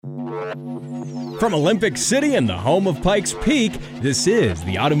From Olympic City and the home of Pikes Peak, this is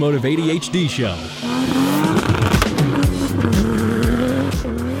the Automotive ADHD Show.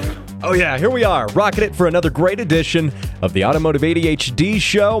 Oh yeah, here we are, rocking it for another great edition of the Automotive ADHD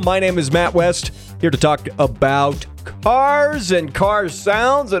Show. My name is Matt West, here to talk about cars and car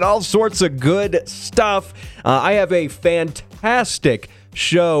sounds and all sorts of good stuff. I have a fantastic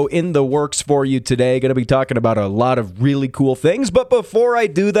show in the works for you today. Going to be talking about a lot of really cool things. But before I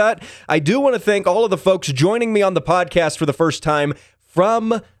do that, I do want to thank all of the folks joining me on the podcast for the first time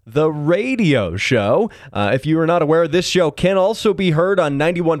from the radio show. If you are not aware, this show can also be heard on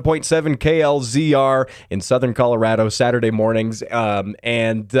 91.7 KLZR in Southern Colorado Saturday mornings.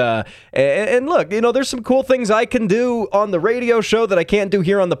 And look, you know, there's some cool things I can do on the radio show that I can't do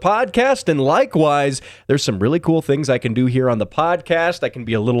here on the podcast. And likewise, there's some really cool things I can do here on the podcast. I can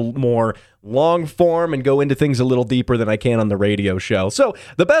be a little more long form and go into things a little deeper than I can on the radio show. So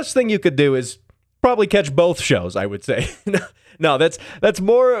the best thing you could do is probably catch both shows, I would say. No, that's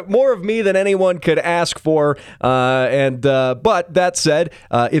more of me than anyone could ask for. But that said,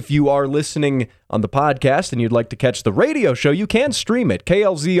 if you are listening on the podcast and you'd like to catch the radio show, you can stream it,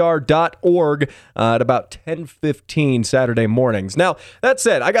 klzr.org, at about 10:15 Saturday mornings. Now, that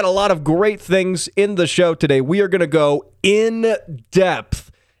said, I got a lot of great things in the show today. We are going to go in depth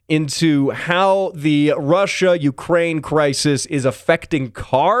into how the Russia-Ukraine crisis is affecting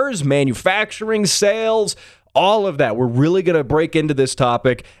cars, manufacturing, sales, all of that. We're really going to break into this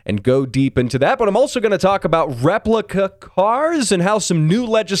topic and go deep into that. But I'm also going to talk about replica cars and how some new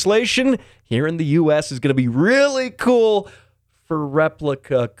legislation here in the U.S. is going to be really cool for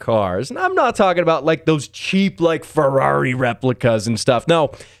replica cars. And I'm not talking about like those cheap like Ferrari replicas and stuff.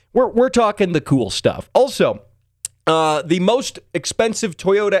 No, we're talking the cool stuff. Also, the most expensive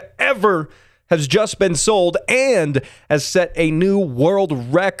Toyota ever has just been sold and has set a new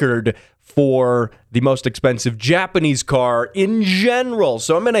world record for the most expensive Japanese car in general.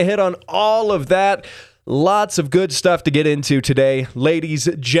 So I'm going to hit on all of that. Lots of good stuff to get into today. Ladies,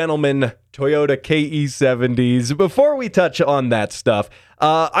 gentlemen, Toyota KE70s. Before we touch on that stuff,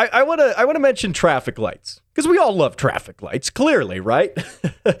 I want to mention traffic lights, because we all love traffic lights, clearly, right?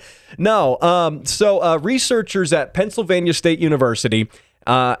 No. So researchers at Pennsylvania State University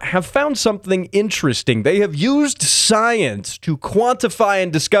have found something interesting. They have used science to quantify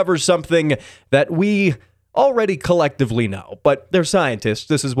and discover something that we already collectively know. But they're scientists.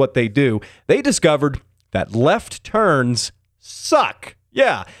 This is what they do. They discovered that left turns suck.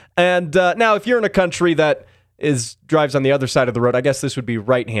 Yeah. And now, if you're in a country that drives on the other side of the road, I guess this would be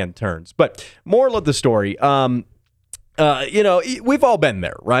right-hand turns. But moral of the story, we've all been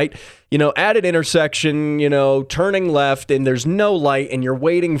there, right? You know, at an intersection, turning left and there's no light and you're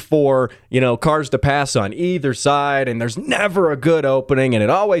waiting for, cars to pass on either side and there's never a good opening and it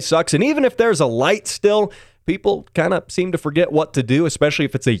always sucks. And even if there's a light still, people kind of seem to forget what to do, especially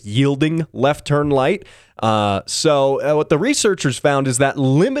if it's a yielding left turn light. So what the researchers found is that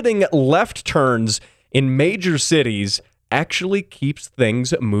limiting left turns in major cities actually keeps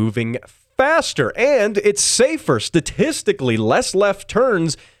things moving faster, and it's safer. Statistically, less left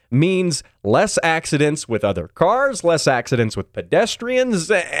turns means less accidents with other cars, less accidents with pedestrians,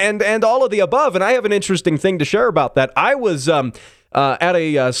 and all of the above. And I have an interesting thing to share about that. I was I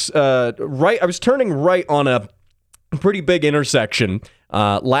was turning right on a pretty big intersection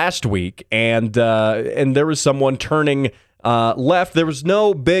last week, and there was someone turning left. There was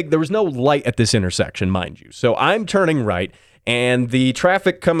no light at this intersection, mind you. So I'm turning right, and the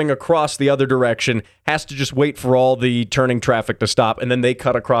traffic coming across the other direction has to just wait for all the turning traffic to stop, and then they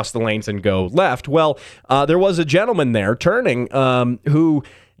cut across the lanes and go left. Well, there was a gentleman there turning who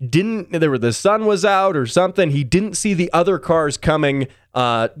the sun was out or something. He didn't see the other cars coming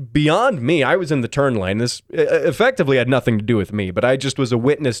beyond me. I was in the turn lane. This effectively had nothing to do with me, but I just was a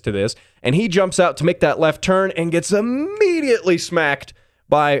witness to this. And he jumps out to make that left turn and gets immediately smacked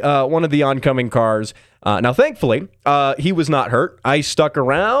by one of the oncoming cars. Now, thankfully, he was not hurt. I stuck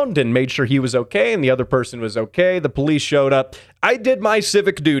around and made sure he was okay and the other person was okay. The police showed up. I did my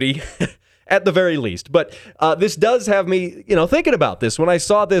civic duty at the very least. But this does have me, thinking about this. When I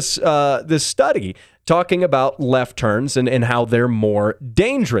saw this study talking about left turns and how they're more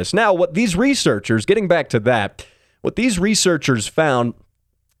dangerous. Now, what these researchers, getting back to that, what these researchers found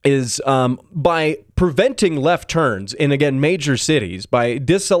is by preventing left turns in, again, major cities, by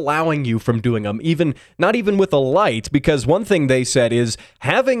disallowing you from doing them, not even with a light, because one thing they said is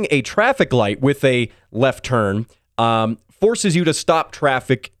having a traffic light with a left turn forces you to stop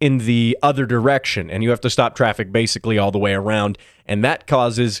traffic in the other direction, and you have to stop traffic basically all the way around, and that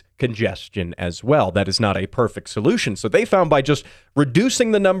causes congestion as well. That is not a perfect solution. So they found by just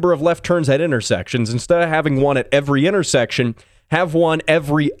reducing the number of left turns at intersections, instead of having one at every intersection, have one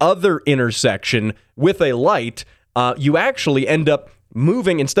every other intersection with a light, you actually end up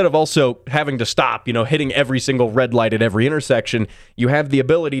moving, instead of also having to stop, hitting every single red light at every intersection, you have the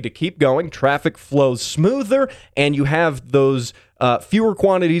ability to keep going, traffic flows smoother, and you have those fewer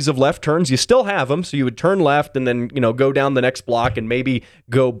quantities of left turns. You still have them, so you would turn left and then, go down the next block and maybe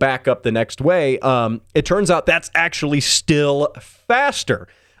go back up the next way. It turns out that's actually still faster.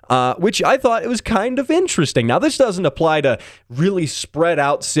 Which I thought it was kind of interesting. Now, this doesn't apply to really spread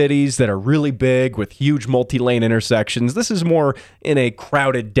out cities that are really big with huge multi-lane intersections. This is more in a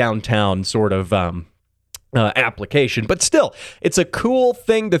crowded downtown sort of application. But still, it's a cool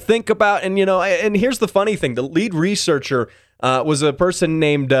thing to think about. And, and here's the funny thing. The lead researcher was a person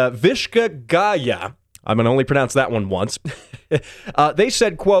named Vishka Gaya. I'm going to only pronounce that one once. They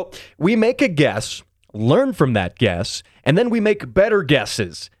said, quote, "We make a guess, learn from that guess, and then we make better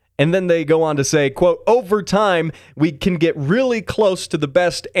guesses." And then they go on to say, quote, "Over time, we can get really close to the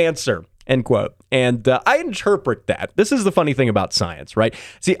best answer," end quote. And I interpret that. This is the funny thing about science, right?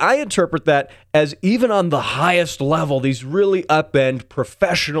 See, I interpret that as even on the highest level, these really up-end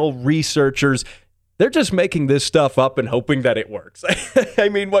professional researchers, they're just making this stuff up and hoping that it works. I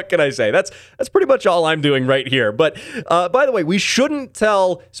mean, what can I say? That's pretty much all I'm doing right here. But by the way, we shouldn't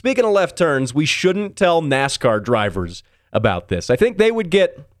tell, speaking of left turns, we shouldn't tell NASCAR drivers about this. I think they might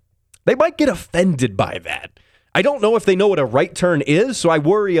get offended by that. I don't know if they know what a right turn is, so I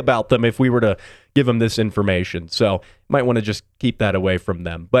worry about them if we were to give them this information. So might want to just keep that away from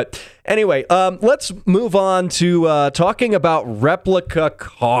them. But anyway, let's move on to talking about replica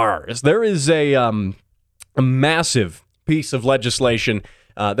cars. There is a massive piece of legislation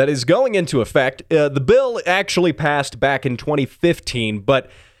that is going into effect. The bill actually passed back in 2015, but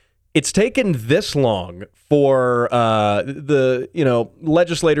it's taken this long for the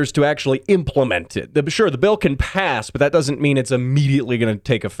legislators to actually implement it. Sure, the bill can pass, but that doesn't mean it's immediately going to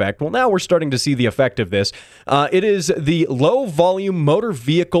take effect. Well, now we're starting to see the effect of this. It is the Low Volume Motor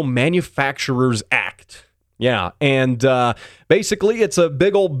Vehicle Manufacturers Act. Yeah, and basically it's a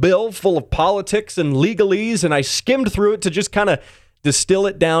big old bill full of politics and legalese, and I skimmed through it to just kind of distill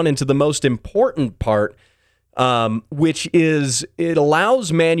it down into the most important part, which is it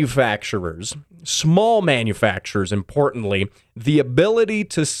allows manufacturers, small manufacturers, importantly, the ability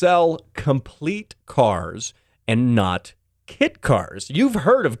to sell complete cars and not kit cars. You've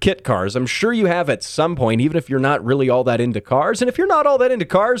heard of kit cars. I'm sure you have at some point, even if you're not really all that into cars. And if you're not all that into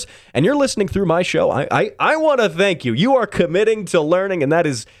cars and you're listening through my show, I want to thank you. You are committing to learning, and that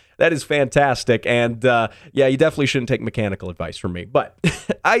is fantastic. And yeah, you definitely shouldn't take mechanical advice from me. But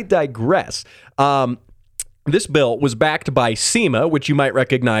I digress. This bill was backed by SEMA, which you might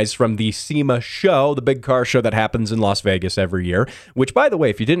recognize from the SEMA show, the big car show that happens in Las Vegas every year, which, by the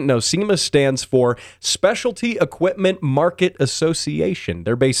way, if you didn't know, SEMA stands for Specialty Equipment Market Association.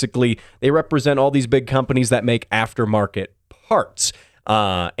 They represent all these big companies that make aftermarket parts.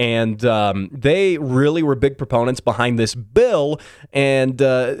 And they really were big proponents behind this bill, and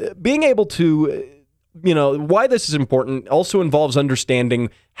being able to... why this is important also involves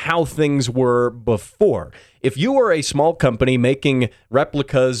understanding how things were before. If you were a small company making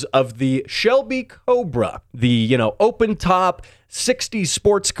replicas of the Shelby Cobra, the, open top 60s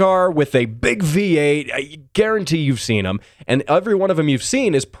sports car with a big V8, I guarantee you've seen them. And every one of them you've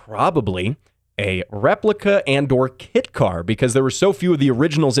seen is probably a replica and or kit car, because there were so few of the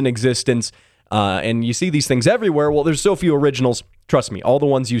originals in existence. And you see these things everywhere. Well, there's so few originals. Trust me, all the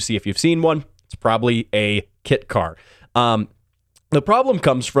ones you see, if you've seen one, it's probably a kit car. The problem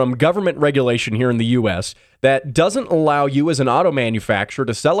comes from government regulation here in the U.S. that doesn't allow you as an auto manufacturer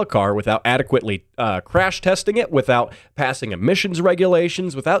to sell a car without adequately crash testing it, without passing emissions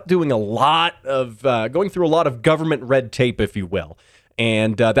regulations, without doing going through a lot of government red tape, if you will.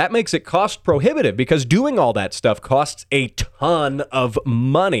 And that makes it cost prohibitive, because doing all that stuff costs a ton of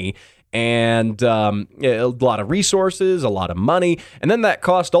money. And a lot of resources, a lot of money, and then that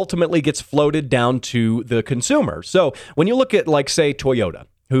cost ultimately gets floated down to the consumer. So when you look at, like, say, Toyota,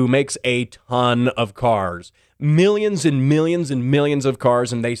 who makes a ton of cars, millions and millions and millions of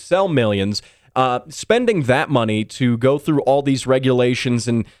cars, and they sell millions, spending that money to go through all these regulations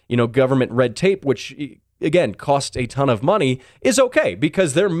and, government red tape, which, again, costs a ton of money, is okay,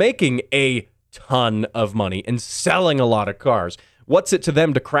 because they're making a ton of money and selling a lot of cars. What's it to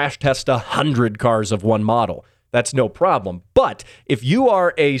them to crash test 100 cars of one model? That's no problem. But if you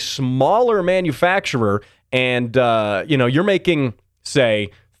are a smaller manufacturer and you're making, say,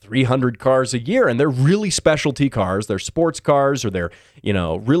 300 cars a year, and they're really specialty cars. They're sports cars, or they're,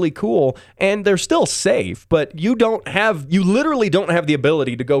 really cool, and they're still safe, but you literally don't have the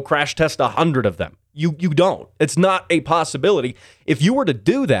ability to go crash test 100 of them. You don't. It's not a possibility. If you were to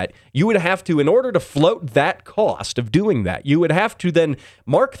do that, you would have to, in order to float that cost of doing that, you would have to then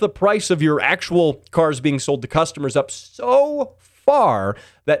mark the price of your actual cars being sold to customers up so far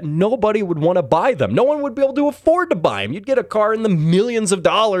that nobody would want to buy them. No one would be able to afford to buy them. You'd get a car in the millions of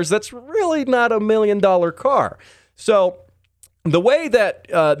dollars. That's really not $1 million car. So the way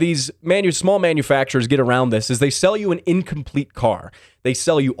that these small manufacturers get around this is they sell you an incomplete car. They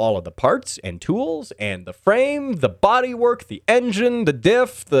sell you all of the parts and tools and the frame, the bodywork, the engine, the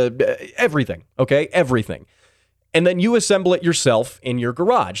diff, everything, okay? Everything. And then you assemble it yourself in your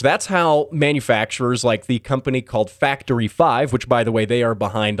garage. That's how manufacturers like the company called Factory 5, which, by the way, they are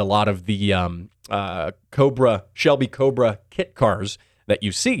behind a lot of the Shelby Cobra kit cars that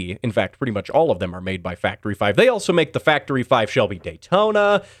you see. In fact, pretty much all of them are made by Factory 5. They also make the Factory 5 Shelby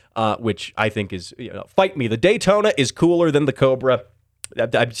Daytona, which I think is, fight me. The Daytona is cooler than the Cobra.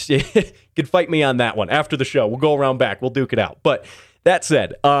 You could fight me on that one. After the show, we'll go around back. We'll duke it out. But that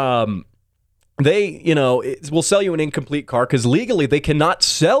said, they, will sell you an incomplete car because legally they cannot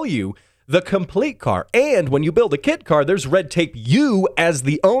sell you the complete car. And when you build a kit car, there's red tape you as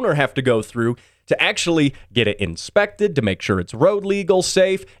the owner have to go through to actually get it inspected, to make sure it's road legal,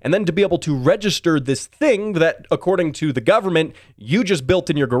 safe, and then to be able to register this thing that, according to the government, you just built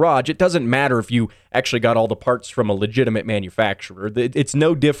in your garage. It doesn't matter if you actually got all the parts from a legitimate manufacturer. It's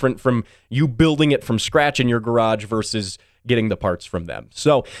no different from you building it from scratch in your garage versus getting the parts from them.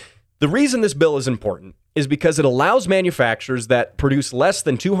 So the reason this bill is important is because it allows manufacturers that produce less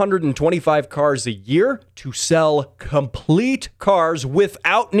than 225 cars a year to sell complete cars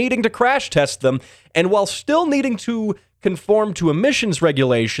without needing to crash test them. And while still needing to conform to emissions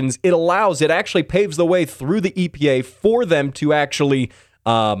regulations, it actually paves the way through the EPA for them to actually,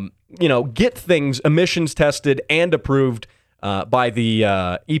 get things emissions tested and approved by the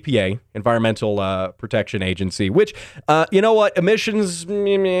EPA, Environmental Protection Agency, which, emissions,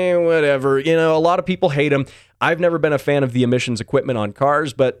 whatever. A lot of people hate them. I've never been a fan of the emissions equipment on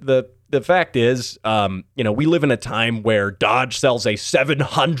cars, but the fact is, we live in a time where Dodge sells a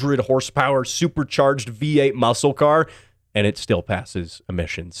 700 horsepower supercharged V8 muscle car, and it still passes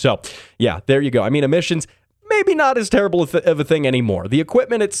emissions. So, yeah, there you go. I mean, emissions, maybe not as terrible of a thing anymore. The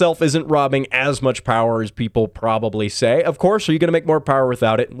equipment itself isn't robbing as much power as people probably say. Of course, are you going to make more power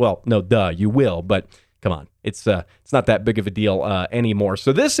without it? Well, no, you will, but come on. It's not that big of a deal anymore.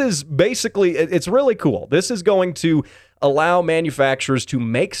 So this is basically, it's really cool. This is going to allow manufacturers to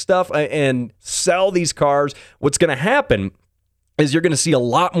make stuff and sell these cars. What's going to happen is you're going to see a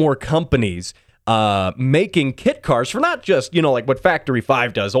lot more companies making kit cars for not just, like what Factory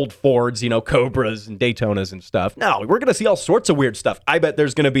 5 does, old Fords, Cobras and Daytonas and stuff. No, we're going to see all sorts of weird stuff. I bet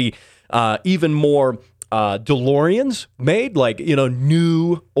there's going to be even more DeLoreans made, like,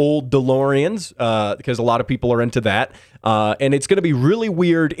 new old DeLoreans, because a lot of people are into that. And it's going to be really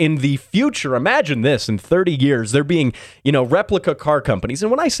weird in the future. Imagine this, in 30 years, there being, replica car companies.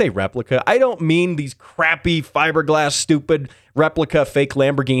 And when I say replica, I don't mean these crappy fiberglass, stupid replica fake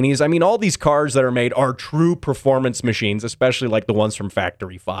Lamborghinis. I mean, all these cars that are made are true performance machines, especially like the ones from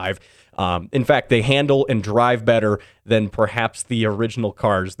Factory 5. In fact, they handle and drive better than perhaps the original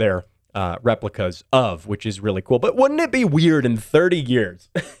cars they're replicas of, which is really cool. But wouldn't it be weird in 30 years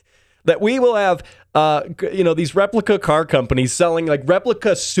that we will have, these replica car companies selling like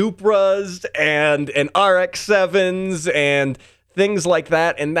replica Supras and RX-7s and things like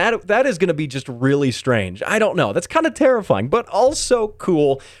that, and that is going to be just really strange. I don't know. That's kind of terrifying, but also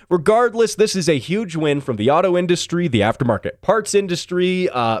cool. Regardless, this is a huge win from the auto industry, the aftermarket parts industry,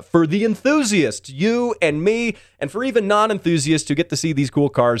 for the enthusiasts, you and me, and for even non-enthusiasts who get to see these cool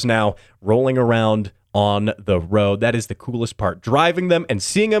cars now rolling around on the road. That is the coolest part, driving them and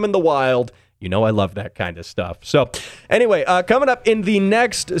seeing them in the wild. I love that kind of stuff. So anyway, coming up in the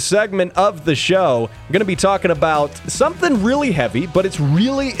next segment of the show, I'm going to be talking about something really heavy, but it's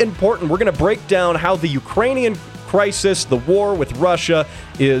really important. We're going to break down how the Ukrainian crisis, the war with Russia,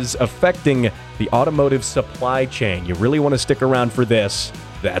 is affecting the automotive supply chain. You really want to stick around for this.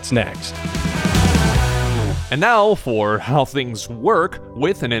 That's next. And now for how things work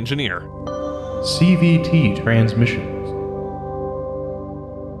with an engineer. CVT Transmissions.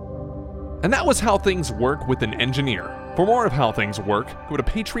 And that was how things work with an engineer. For more of how things work, go to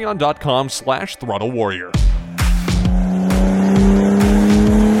patreon.com/Throttle Warrior.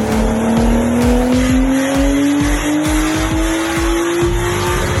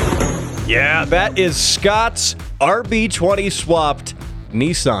 Yeah, that is Scott's RB20 swapped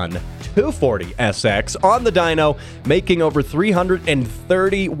Nissan 240SX on the dyno, making over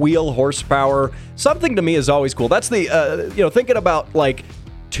 330 wheel horsepower. Something to me is always cool. That's the, thinking about like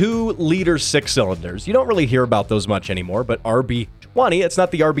 2-liter 6-cylinders. You don't really hear about those much anymore, but RB20, it's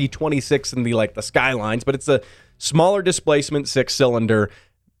not the RB26 and the Skylines, but it's a smaller displacement 6-cylinder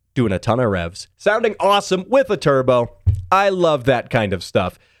doing a ton of revs. Sounding awesome with a turbo. I love that kind of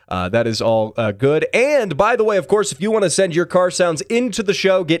stuff. That is all good. And by the way, of course, if you want to send your car sounds into the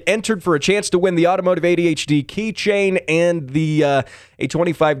show, get entered for a chance to win the Automotive ADHD keychain and the a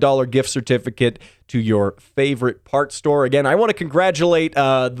 $25 gift certificate to your favorite parts store. Again, I want to congratulate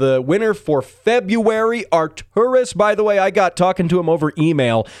the winner for February, Arturus. By the way, I got talking to him over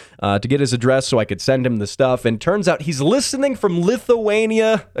email to get his address so I could send him the stuff. And turns out he's listening from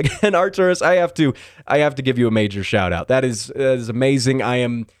Lithuania. Again, Arturus, I have to give you a major shout out. That is amazing.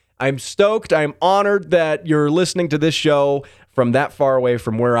 I'm stoked. I'm honored that you're listening to this show from that far away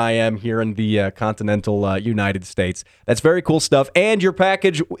from where I am here in the continental United States. That's very cool stuff. And your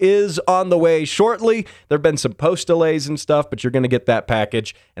package is on the way shortly. There have been some post delays and stuff, but you're going to get that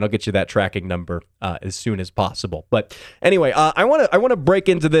package, and I'll get you that tracking number as soon as possible. But anyway, I want to break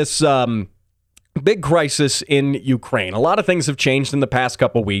into this big crisis in Ukraine. A lot of things have changed in the past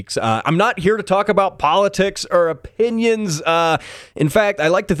couple weeks. I'm not here to talk about politics or opinions. In fact, I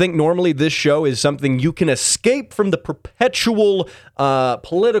like to think normally this show is something you can escape from the perpetual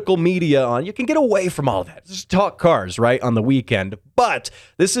political media on. You can get away from all that. Just talk cars, right, on the weekend. But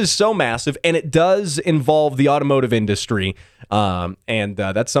this is so massive, and it does involve the automotive industry. And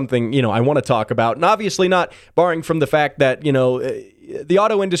that's something, I want to talk about. And obviously not barring from the fact that, the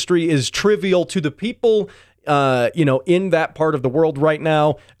auto industry is trivial to the people, in that part of the world right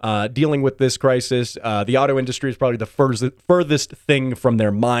now, dealing with this crisis. The auto industry is probably the furthest thing from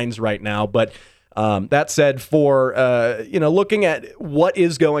their minds right now. But that said, for, looking at what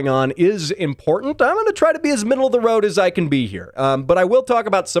is going on is important. I'm going to try to be as middle of the road as I can be here. But I will talk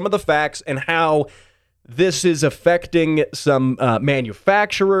about some of the facts and how this is affecting some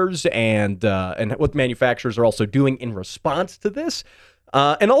manufacturers and what manufacturers are also doing in response to this.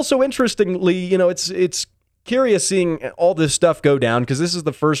 And also, interestingly, it's curious seeing all this stuff go down because this is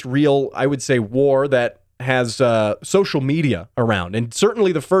the first real, I would say, war that has social media around, and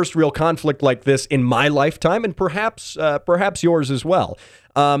certainly the first real conflict like this in my lifetime, and perhaps yours as well.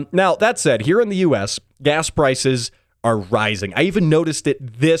 Now, that said, here in the U.S., gas prices are rising. I even noticed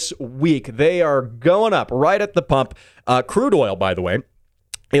it this week. They are going up right at the pump. Crude oil, by the way,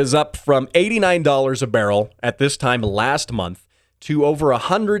 is up from $89 a barrel at this time last month to over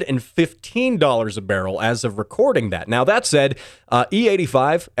 $115 a barrel as of recording that. Now, that said,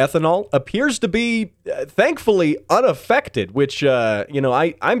 E85 ethanol appears to be, thankfully, unaffected, which,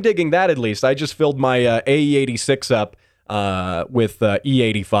 I'm digging that at least. I just filled my AE86 up with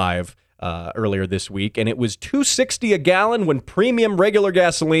E85 earlier this week, and it was $2.60 a gallon when premium regular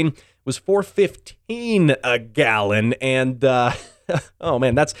gasoline was $4.15 a gallon. And oh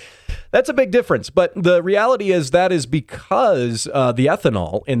man, that's a big difference. But the reality is that is because the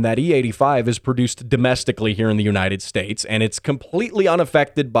ethanol in that E85 is produced domestically here in the United States, and it's completely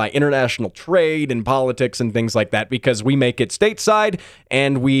unaffected by international trade and politics and things like that because we make it stateside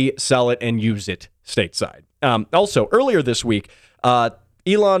and we sell it and use it stateside. Also, earlier this week,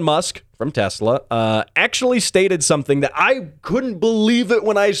 Elon Musk from Tesla actually stated something that I couldn't believe it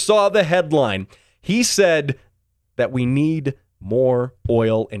when I saw the headline. He said that we need more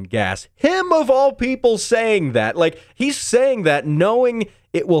oil and gas. Him of all people saying that. Like, he's saying that knowing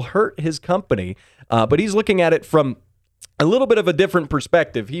it will hurt his company, but he's looking at it from a little bit of a different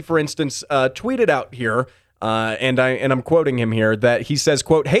perspective. He, for instance, tweeted out here, and I'm quoting him here, that he says,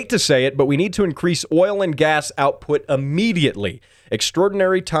 quote, "Hate to say it, but we need to increase oil and gas output immediately.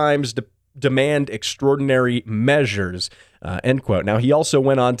 Extraordinary times demand extraordinary measures," end quote. Now, he also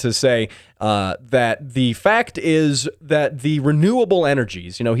went on to say that the fact is that the renewable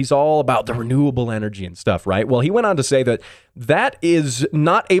energies, he's all about the renewable energy and stuff, right? Well, he went on to say that is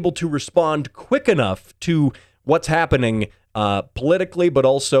not able to respond quick enough to what's happening politically, but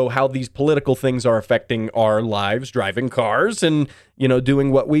also how these political things are affecting our lives, driving cars and,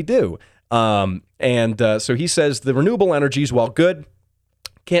 doing what we do. So he says the renewable energies, while good,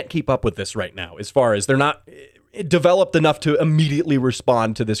 can't keep up with this right now as far as they're not developed enough to immediately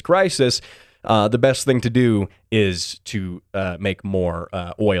respond to this crisis. The best thing to do is to make more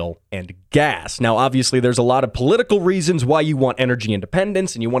oil and gas. Now, obviously, there's a lot of political reasons why you want energy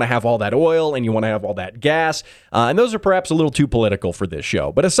independence and you want to have all that oil and you want to have all that gas. And those are perhaps a little too political for this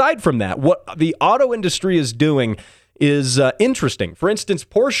show. But aside from that, what the auto industry is doing is interesting. For instance,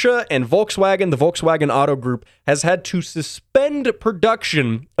 Porsche and Volkswagen, the Volkswagen Auto Group, has had to suspend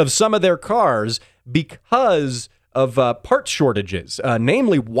production of some of their cars because of part shortages,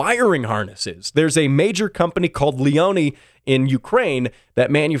 namely wiring harnesses. There's a major company called Leoni in Ukraine that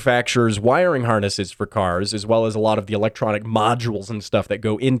manufactures wiring harnesses for cars, as well as a lot of the electronic modules and stuff that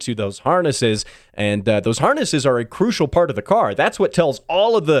go into those harnesses. And those harnesses are a crucial part of the car. That's what tells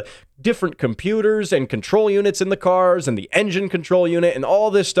all of the different computers and control units in the cars and the engine control unit, and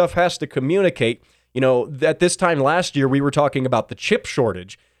all this stuff has to communicate. You know, at this time last year, we were talking about the chip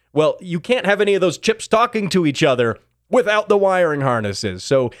shortage. Well, you can't have any of those chips talking to each other without the wiring harnesses.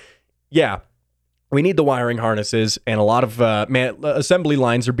 So, yeah, we need the wiring harnesses, and a lot of assembly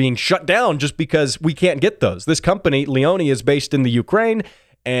lines are being shut down just because we can't get those. This company, Leoni, is based in the Ukraine,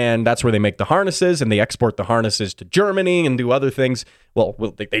 and that's where they make the harnesses, and they export the harnesses to Germany and do other things. Well,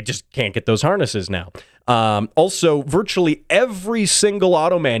 they just can't get those harnesses now. Also, virtually every single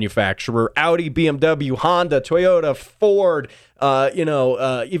auto manufacturer, Audi, BMW, Honda, Toyota, Ford,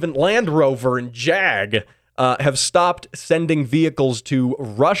 even Land Rover and Jag have stopped sending vehicles to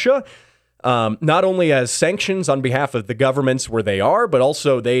Russia, not only as sanctions on behalf of the governments where they are, but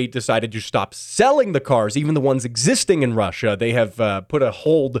also they decided to stop selling the cars, even the ones existing in Russia. They have put a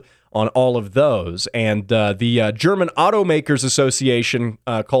hold on all of those. And the German Automakers Association,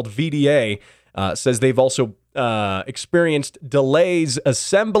 called VDA, says they've also experienced delays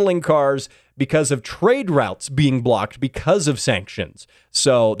assembling cars because of trade routes being blocked because of sanctions.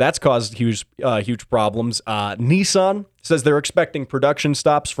 So that's caused huge problems. Nissan says they're expecting production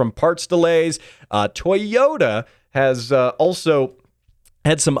stops from parts delays. Toyota has also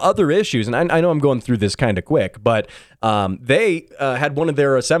had some other issues, and I know I'm going through this kind of quick, but they had one of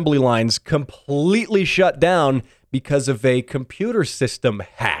their assembly lines completely shut down because of a computer system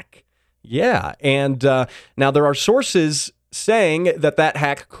hack. Yeah, and now there are sources saying that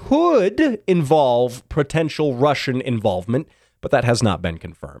hack could involve potential Russian involvement, but that has not been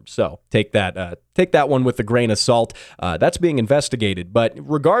confirmed. So take that one with a grain of salt. That's being investigated. But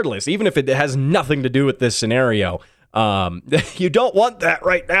regardless, even if it has nothing to do with this scenario, you don't want that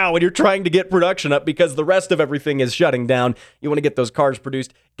right now when you're trying to get production up because the rest of everything is shutting down. You want to get those cars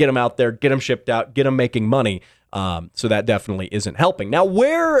produced, get them out there, get them shipped out, get them making money. So that definitely isn't helping. Now,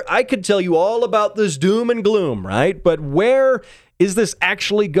 where I could tell you all about this doom and gloom, right? But where is this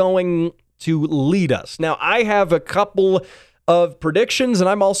actually going to lead us? Now, I have a couple of predictions, and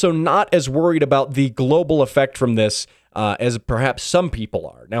I'm also not as worried about the global effect from this as perhaps some people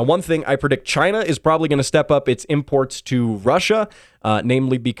are. Now, one thing I predict, China is probably going to step up its imports to Russia,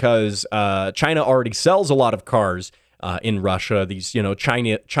 namely because China already sells a lot of cars in Russia. These,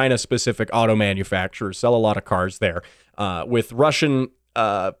 China-specific auto manufacturers sell a lot of cars there. With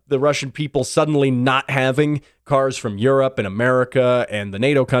the Russian people suddenly not having cars from Europe and America and the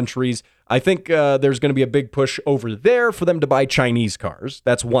NATO countries, I think there's going to be a big push over there for them to buy Chinese cars.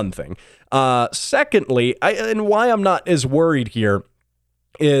 That's one thing. Secondly, and why I'm not as worried here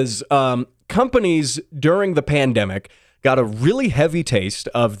is companies during the pandemic got a really heavy taste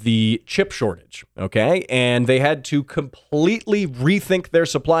of the chip shortage, okay? And they had to completely rethink their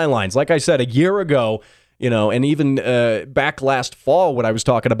supply lines. Like I said, a year ago, and even back last fall, what I was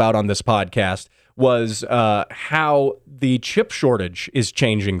talking about on this podcast was how the chip shortage is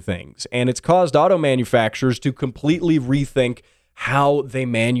changing things. And it's caused auto manufacturers to completely rethink how they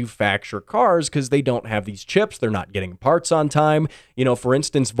manufacture cars because they don't have these chips. They're not getting parts on time. For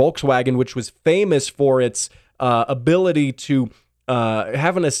instance, Volkswagen, which was famous for its ability to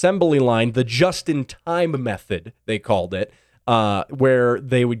have an assembly line, the just-in-time method, they called it, where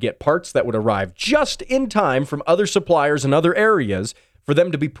they would get parts that would arrive just in time from other suppliers in other areas for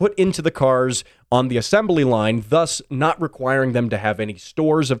them to be put into the cars on the assembly line, thus not requiring them to have any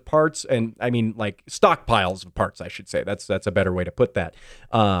stores of parts, and I mean like stockpiles of parts, I should say. That's a better way to put that.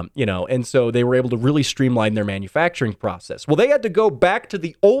 And so they were able to really streamline their manufacturing process. Well, they had to go back to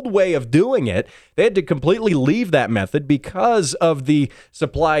the old way of doing it. They had to completely leave that method because of the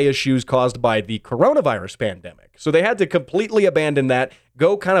supply issues caused by the coronavirus pandemic. So they had to completely abandon that,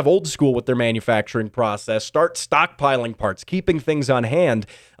 go kind of old school with their manufacturing process, start stockpiling parts, keeping things on hand,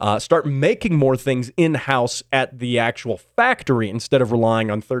 start making more things in-house at the actual factory instead of relying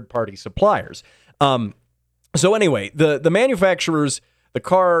on third-party suppliers. So anyway, the manufacturers, the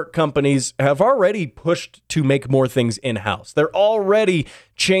car companies have already pushed to make more things in-house. They're already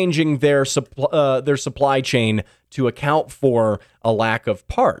changing their supply chain to account for a lack of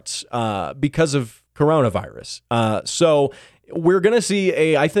parts because of coronavirus. So we're going to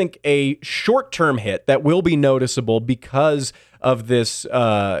see I think a short-term hit that will be noticeable because of this,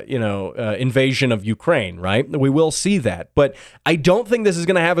 invasion of Ukraine, right? We will see that. But I don't think this is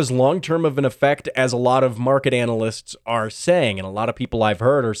going to have as long-term of an effect as a lot of market analysts are saying. And a lot of people I've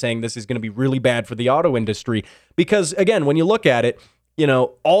heard are saying this is going to be really bad for the auto industry. Because, again, when you look at it,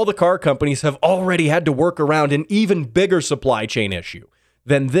 all the car companies have already had to work around an even bigger supply chain issue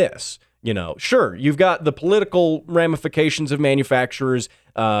than this. Sure, you've got the political ramifications of manufacturers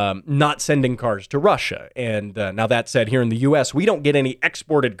not sending cars to Russia. And now that said, here in the U.S., we don't get any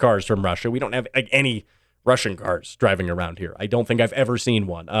exported cars from Russia. We don't have any Russian cars driving around here. I don't think I've ever seen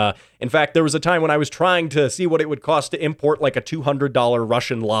one. In fact, there was a time when I was trying to see what it would cost to import like a $200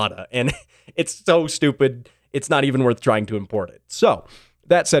 Russian Lada. And it's so stupid, it's not even worth trying to import it. So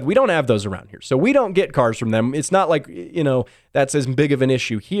that said, we don't have those around here. So we don't get cars from them. It's not like, that's as big of an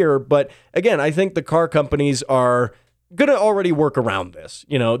issue here. But again, I think the car companies are going to already work around this.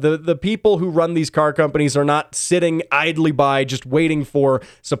 The people who run these car companies are not sitting idly by just waiting for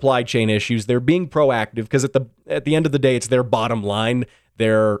supply chain issues. They're being proactive because at the end of the day, it's their bottom line,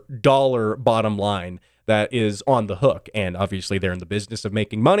 their dollar bottom line that is on the hook. And obviously they're in the business of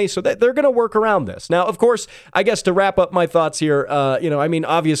making money, so that they're going to work around this. Now, of course, I guess to wrap up my thoughts here,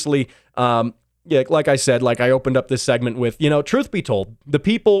 obviously, like I said, like I opened up this segment with, truth be told, the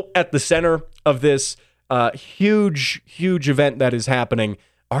people at the center of this huge event that is happening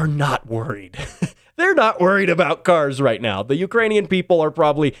are not worried. They're not worried about cars right now. The Ukrainian people are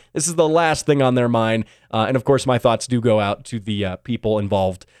probably, this is the last thing on their mind. And of course, my thoughts do go out to the people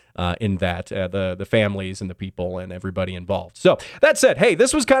involved in that, the families and the people and everybody involved. So that said, hey,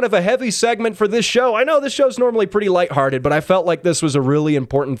 this was kind of a heavy segment for this show. I know this show's normally pretty lighthearted, but I felt like this was a really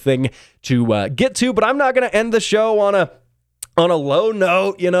important thing to get to. But I'm not going to end the show on a low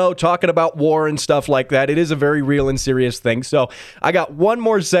note, talking about war and stuff like that. It is a very real and serious thing. So I got one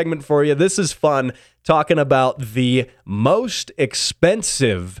more segment for you. This is fun, talking about the most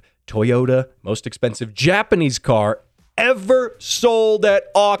expensive Japanese car ever sold at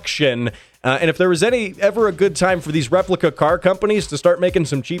auction. And if there was ever a good time for these replica car companies to start making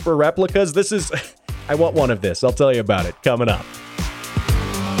some cheaper replicas, this is, I want one of this. I'll tell you about it coming up.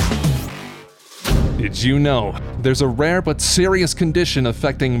 Did you know there's a rare but serious condition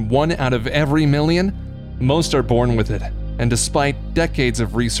affecting 1 out of every million? Most are born with it, and despite decades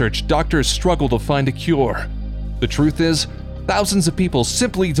of research, doctors struggle to find a cure. The truth is, thousands of people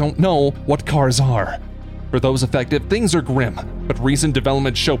simply don't know what cars are. For those affected, things are grim, but recent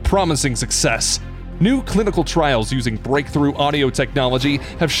developments show promising success. New clinical trials using breakthrough audio technology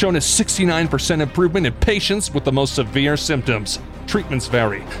have shown a 69% improvement in patients with the most severe symptoms. Treatments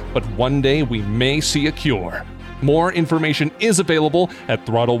vary, but one day we may see a cure. More information is available at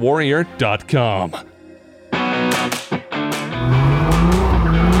throttlewarrior.com.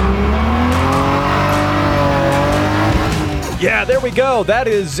 Yeah, there we go. That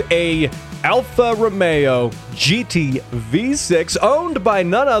is a Alfa Romeo GT V6 owned by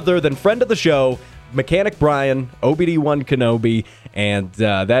none other than friend of the show, Mechanic Brian, OBD1 Kenobi, and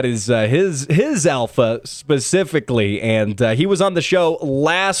that is his Alfa specifically. And he was on the show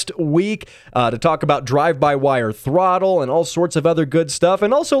last week to talk about drive-by-wire throttle and all sorts of other good stuff.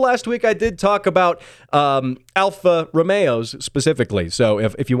 And also last week I did talk about Alfa Romeos specifically. So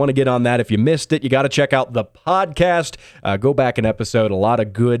if you want to get on that, if you missed it, you got to check out the podcast. Go back an episode. A lot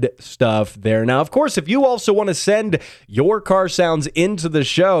of good stuff there. Now, of course, if you also want to send your car sounds into the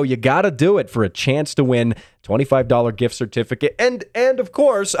show, you got to do it for a chance to win $25 gift certificate. And of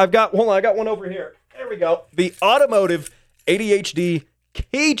course, I got one over here. There we go. The Automotive ADHD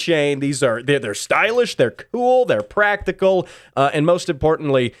keychain. They're stylish, they're cool, they're practical, and most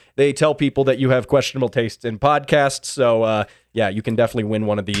importantly, they tell people that you have questionable taste in podcasts. So yeah, you can definitely win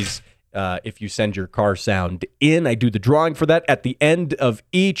one of these if you send your car sound in. I do the drawing for that at the end of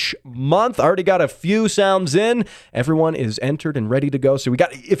each month. I already got a few sounds in. Everyone is entered and ready to go. So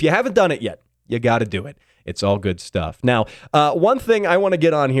if you haven't done it yet, you got to do it. It's all good stuff. Now, one thing I want to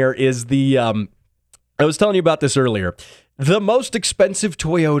get on here is I was telling you about this earlier. The most expensive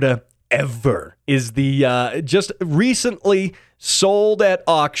Toyota ever is the just recently sold at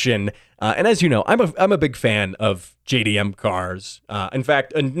auction. And as you know, I'm a big fan of JDM cars. In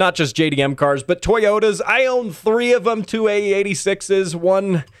fact, and not just JDM cars, but Toyotas. I own 3 of them, 2 AE86s,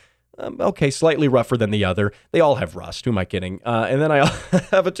 one slightly rougher than the other. They all have rust. Who am I kidding? And then I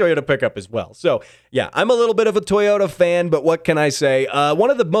have a Toyota pickup as well. So yeah, I'm a little bit of a Toyota fan, but what can I say? One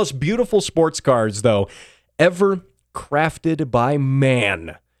of the most beautiful sports cars, though, ever crafted by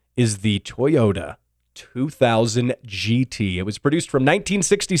man is the Toyota 2000 GT. It was produced from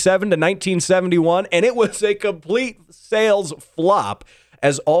 1967 to 1971, and it was a complete sales flop,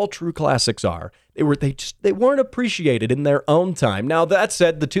 as all true classics are. They weren't appreciated in their own time. Now, that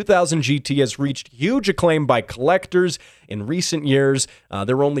said, the 2000 GT has reached huge acclaim by collectors in recent years.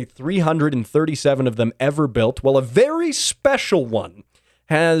 There were only 337 of them ever built, while a very special one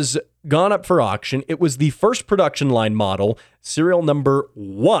has gone up for auction. It was the first production line model, serial number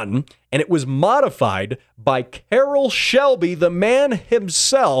 1, and it was modified by Carroll Shelby, the man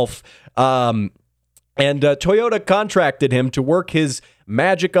himself. And Toyota contracted him to work his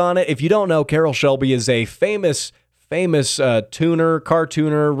magic on it. If you don't know, Carroll Shelby is a famous car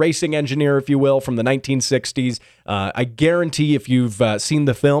tuner, racing engineer, if you will, from the 1960s. I guarantee if you've seen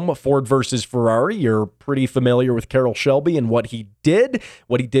the film Ford versus Ferrari, you're pretty familiar with Carroll Shelby and what he did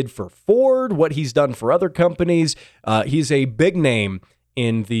for Ford, what he's done for other companies. He's a big name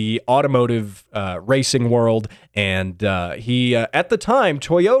in the automotive racing world, and he at the time,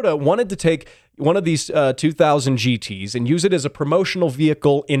 Toyota wanted to take one of these 2000 GTs and use it as a promotional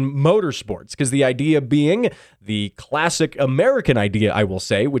vehicle in motorsports, because the idea being the classic American idea, I will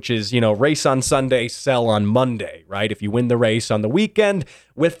say, which is, race on Sunday, sell on Monday, right? If you win the race on the weekend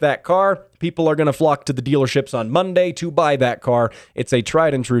with that car, people are going to flock to the dealerships on Monday to buy that car. It's a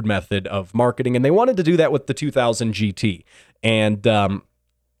tried and true method of marketing, and they wanted to do that with the 2000 GT. And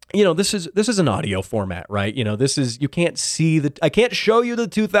this is an audio format, right? You can't see I can't show you the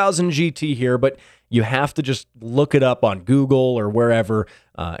 2000 GT here, but you have to just look it up on Google or wherever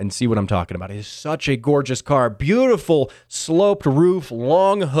and see what I'm talking about. It is such a gorgeous car. Beautiful sloped roof,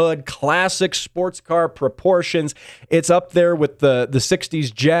 long hood, classic sports car proportions. It's up there with the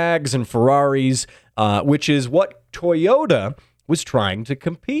 60s Jags and Ferraris, which is what Toyota was trying to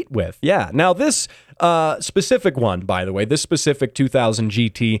compete with. Yeah. Now, this specific one, by the way, this specific 2000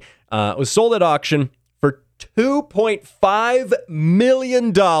 GT was sold at auction for $2.5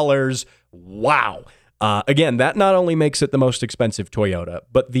 million. Wow. Again, that not only makes it the most expensive Toyota,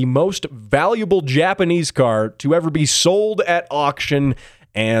 but the most valuable Japanese car to ever be sold at auction.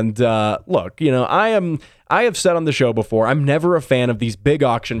 And look, I have said on the show before, I'm never a fan of these big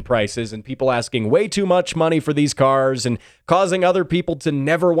auction prices and people asking way too much money for these cars and causing other people to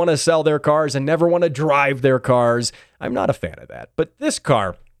never want to sell their cars and never want to drive their cars. I'm not a fan of that. But this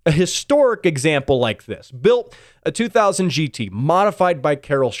car, a historic example like this, built a 2000 GT, modified by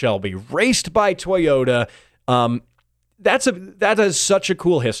Carroll Shelby, raced by Toyota, that is such a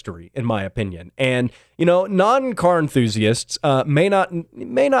cool history, in my opinion. And, non-car enthusiasts may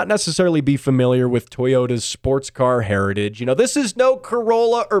not necessarily be familiar with Toyota's sports car heritage. This is no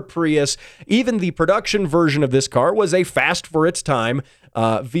Corolla or Prius. Even the production version of this car was a fast for its time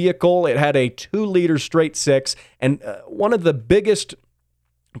vehicle. It had a 2-liter straight six. And one of the biggest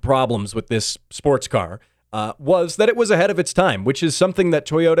problems with this sports car was that it was ahead of its time, which is something that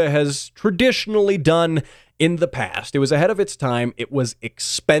Toyota has traditionally done in the past. It was ahead of its time. It was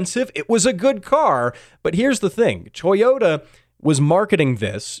expensive. It was a good car. But here's the thing. Toyota was marketing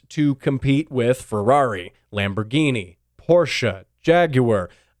this to compete with Ferrari, Lamborghini, Porsche, Jaguar,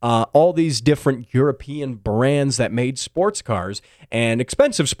 all these different European brands that made sports cars and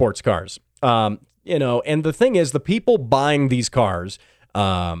expensive sports cars. And the thing is, the people buying these cars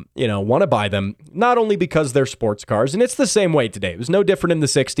want to buy them not only because they're sports cars, and it's the same way today. It was no different in the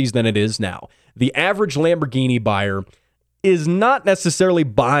 60s than it is now. The average Lamborghini buyer is not necessarily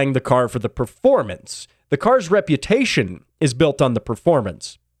buying the car for the performance. The car's reputation is built on the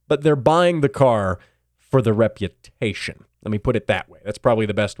performance, but they're buying the car for the reputation. Let me put it that way. That's probably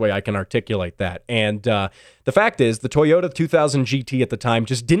the best way I can articulate that. And the fact is, the Toyota 2000 GT at the time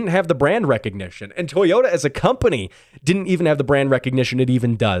just didn't have the brand recognition. And Toyota as a company didn't even have the brand recognition it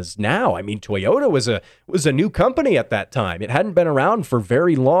even does now. I mean, Toyota was a new company at that time. It hadn't been around for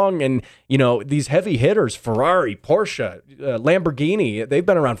very long. And, these heavy hitters, Ferrari, Porsche, Lamborghini, they've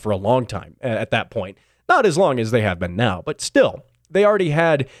been around for a long time at that point. Not as long as they have been now, but still, they already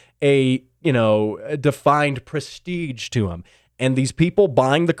had a defined prestige to them. And these people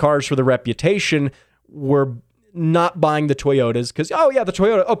buying the cars for the reputation were not buying the Toyotas because, the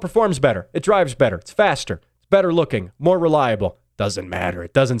Toyota, performs better. It drives better. It's faster. It's better looking, more reliable. Doesn't matter.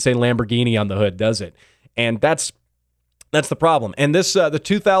 It doesn't say Lamborghini on the hood, does it? And that's the problem. And this, the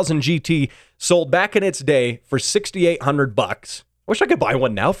 2000 GT sold back in its day for $6,800. I wish I could buy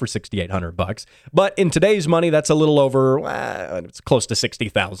one now for $6,800, but in today's money, that's a little over, it's close to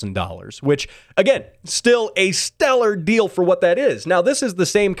 $60,000, which, again, still a stellar deal for what that is. Now, this is the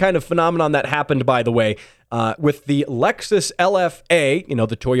same kind of phenomenon that happened, by the way, with the Lexus LFA,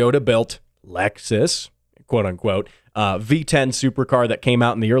 the Toyota-built Lexus, quote unquote, V10 supercar that came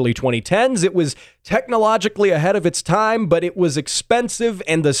out in the early 2010s. It was technologically ahead of its time, but it was expensive,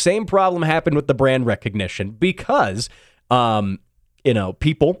 and the same problem happened with the brand recognition because,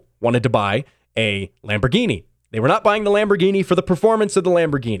 people wanted to buy a Lamborghini. They were not buying the Lamborghini for the performance of the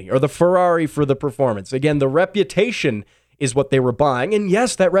Lamborghini or the Ferrari for the performance. Again, the reputation is what they were buying. And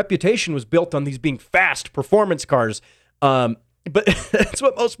yes, that reputation was built on these being fast performance cars. But that's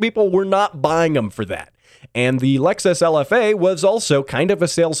what most people were not buying them for that. And the Lexus LFA was also kind of a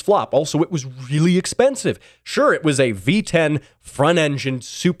sales flop. Also, it was really expensive. Sure, it was a V10 front-engine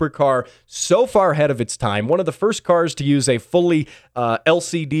supercar, so far ahead of its time. One of the first cars to use a fully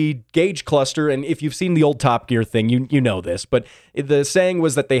LCD gauge cluster. And if you've seen the old Top Gear thing, you know this. But the saying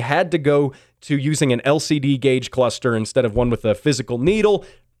was that they had to go to using an LCD gauge cluster instead of one with a physical needle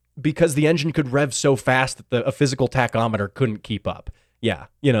because the engine could rev so fast that a physical tachometer couldn't keep up. Yeah,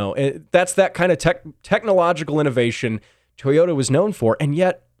 that's that kind of technological innovation Toyota was known for, and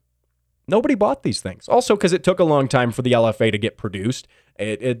yet nobody bought these things. Also, because it took a long time for the LFA to get produced.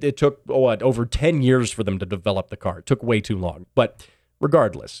 It took, over 10 years for them to develop the car. It took way too long. But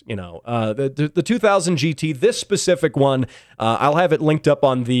regardless, the 2000 GT, this specific one, I'll have it linked up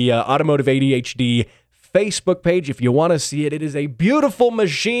on the Automotive ADHD Facebook page if you want to see it. It is a beautiful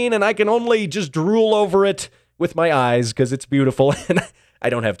machine, and I can only just drool over it with my eyes because it's beautiful, and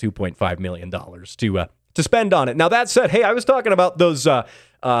I don't have $2.5 million to spend on it. Now, that said, hey, I was talking about those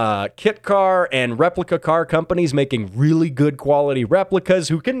kit car and replica car companies making really good quality replicas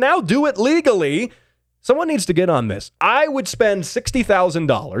who can now do it legally. Someone needs to get on this. I would spend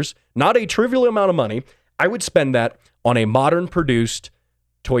 $60,000, not a trivial amount of money. I would spend that on a modern produced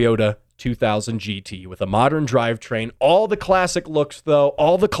Toyota 2000 GT with a modern drivetrain, all the classic looks though,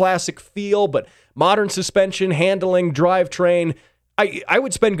 all the classic feel, but modern suspension, handling, drivetrain. I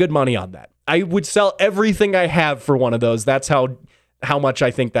would spend good money on that. I would sell everything I have for one of those. That's how much I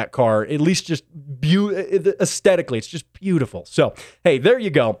think that car, at least just aesthetically, it's just beautiful. So, hey, there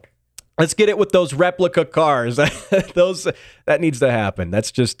you go. Let's get it with those replica cars. That needs to happen.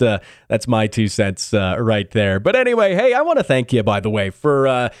 That's just that's my 2 cents right there. But anyway, hey, I want to thank you, by the way,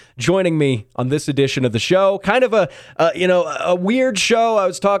 for joining me on this edition of the show. Kind of a weird show. I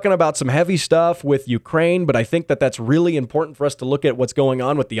was talking about some heavy stuff with Ukraine, but I think that's really important for us to look at what's going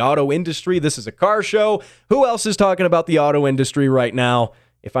on with the auto industry. This is a car show. Who else is talking about the auto industry right now?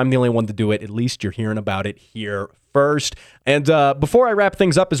 If I'm the only one to do it, at least you're hearing about it here first. And before I wrap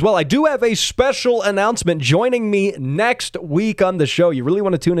things up as well, I do have a special announcement joining me next week on the show. You really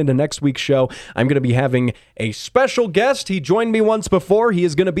want to tune into next week's show. I'm going to be having a special guest. He joined me once before. He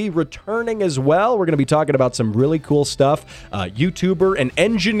is going to be returning as well. We're going to be talking about some really cool stuff. YouTuber and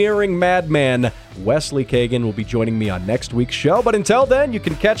engineering madman Wesley Kagan will be joining me on next week's show. But until then, you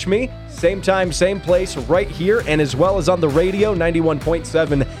can catch me same time, same place, right here, and as well as on the radio,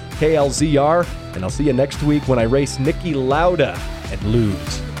 91.7 KLZR. And I'll see you next week when I race Nicky Lauda at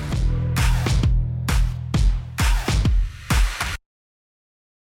Lubes.